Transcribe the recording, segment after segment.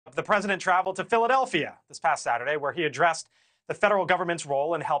The president traveled to Philadelphia this past Saturday, where he addressed the federal government's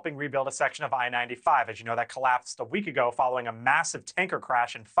role in helping rebuild a section of I-95. As you know, that collapsed a week ago following a massive tanker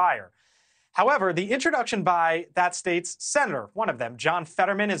crash and fire. However, the introduction by that state's senator, one of them, John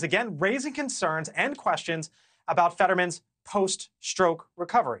Fetterman, is again raising concerns and questions about Fetterman's post-stroke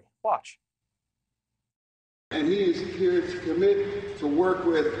recovery. Watch. And he is here to commit to work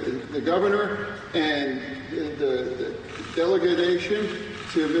with the governor and the delegation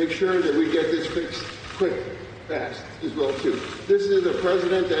to make sure that we get this fixed quick, fast as well, too. This is a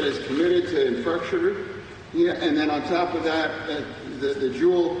president that is committed to infrastructure, and then on top of that, the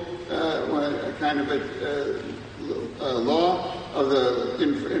dual kind of a law of the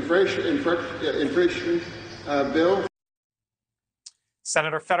inflation bill.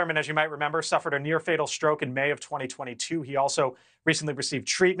 Senator Fetterman, as you might remember, suffered a near-fatal stroke in May of 2022. He also recently received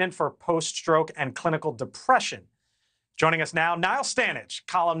treatment for post-stroke and clinical depression. Joining us now, Niall Stanage,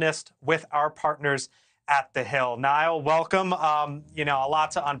 columnist with our partners at The Hill. Niall, welcome. You know, a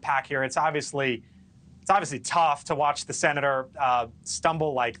lot to unpack here. It's obviously tough to watch the senator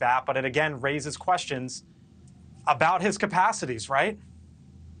stumble like that, but it again raises questions about his capacities, right?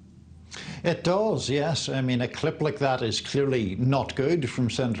 It does, yes. I mean, a clip like that is clearly not good from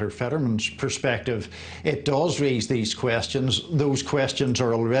Senator Fetterman's perspective. It does raise these questions. Those questions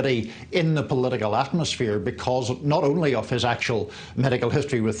are already in the political atmosphere because not only of his actual medical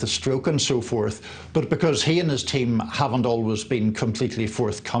history with the stroke and so forth, but because he and his team haven't always been completely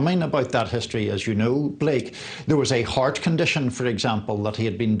forthcoming about that history. As you know, Blake, there was a heart condition, for example, that he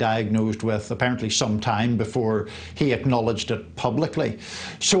had been diagnosed with apparently some time before he acknowledged it publicly.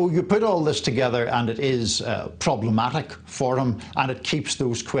 So you put all this together and it is problematic for him, and it keeps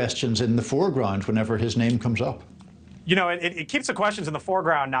those questions in the foreground whenever his name comes up. You know, it keeps the questions in the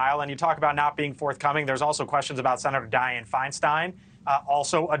foreground, Niall, and you talk about not being forthcoming. There's also questions about Senator Dianne Feinstein,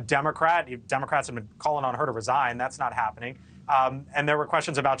 also a Democrat. Democrats have been calling on her to resign. That's not happening. And there were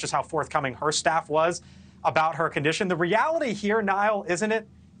questions about just how forthcoming her staff was about her condition. The reality here, Niall, isn't it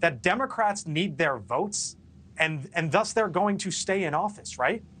that Democrats need their votes, and thus they're going to stay in office,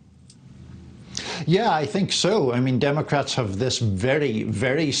 right? Yeah, I think so. I mean, Democrats have this very,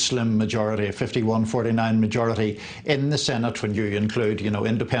 very slim majority, a 51-49 majority in the Senate when you include, you know,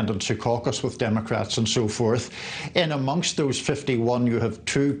 independents who caucus with Democrats and so forth. In amongst those 51, you have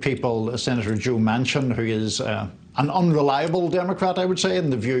two people, Senator Joe Manchin, who is an unreliable Democrat, I would say, in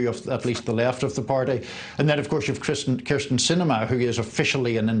the view of at least the left of the party. And then, of course, you have Kyrsten Sinema, who is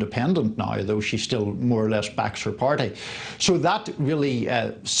officially an independent now, though she still more or less backs her party. So that really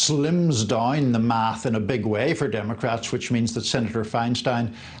slims down the math in a big way for Democrats, which means that Senator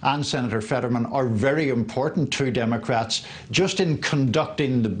Feinstein and Senator Fetterman are very important to Democrats just in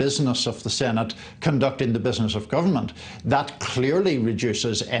conducting the business of the Senate, conducting the business of government. That clearly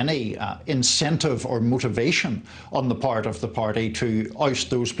reduces any incentive or motivation on the part of the party to oust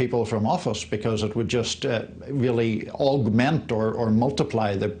those people from office, because it would just really augment or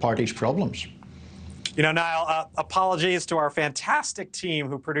multiply the party's problems. You know, Niall, apologies to our fantastic team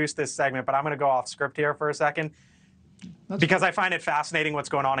who produced this segment, but I'm going to go off script here for a second because I find it fascinating what's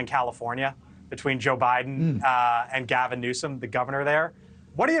going on in California between Joe Biden and Gavin Newsom, the governor there.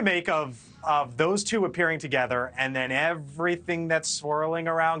 What do you make of those two appearing together and then everything that's swirling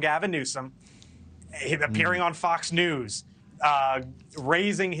around Gavin Newsom appearing on Fox News,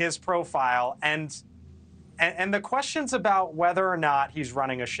 raising his profile, and the questions about whether or not he's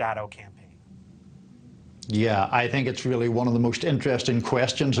running a shadow campaign? Yeah, I think it's really one of the most interesting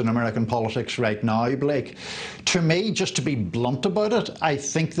questions in American politics right now, Blake. To me, just to be blunt about it, I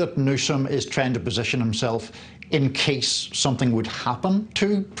think that Newsom is trying to position himself in case something would happen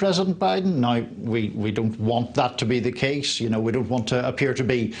to President Biden. Now, we don't want that to be the case. You know, we don't want to appear to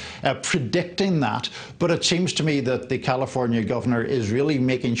be predicting that. But it seems to me that the California governor is really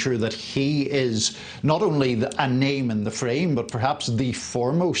making sure that he is not only a name in the frame, but perhaps the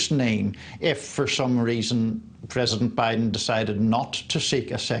foremost name if for some reason President Biden decided not to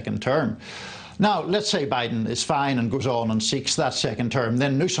seek a second term. Now, let's say Biden is fine and goes on and seeks that second term,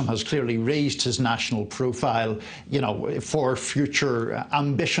 then Newsom has clearly raised his national profile, you know, for future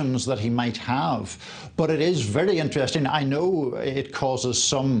ambitions that he might have. But it is very interesting. I know it causes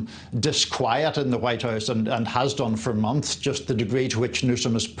some disquiet in the White House and has done for months, just the degree to which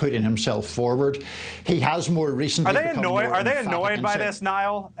Newsom is putting himself forward. He has more recently become more Are they annoyed by say, this,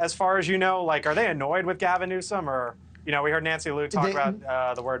 Niall, as far as you know? Like, are they annoyed with Gavin Newsom? Or, you know, we heard Nancy Liu talk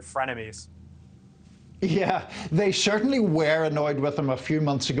about the word frenemies. Yeah, they certainly were annoyed with him a few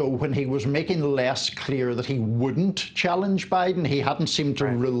months ago when he was making less clear that he wouldn't challenge Biden. He hadn't seemed to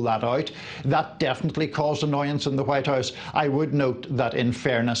rule that out. That definitely caused annoyance in the White House. I would note that, in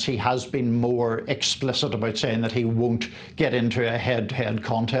fairness, he has been more explicit about saying that he won't get into a head-to-head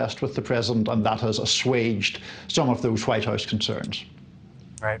contest with the president, and that has assuaged some of those White House concerns.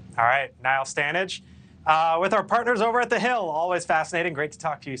 Right. All right. Niall Stanage. With our partners over at The Hill. Always fascinating. Great to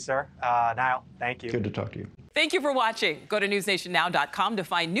talk to you, sir. Niall, thank you. Good to talk to you. Thank you for watching. Go to newsnationnow.com to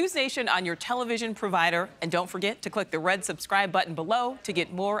find News Nation on your television provider. And don't forget to click the red subscribe button below to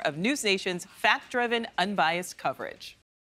get more of News Nation's fact-driven, unbiased coverage.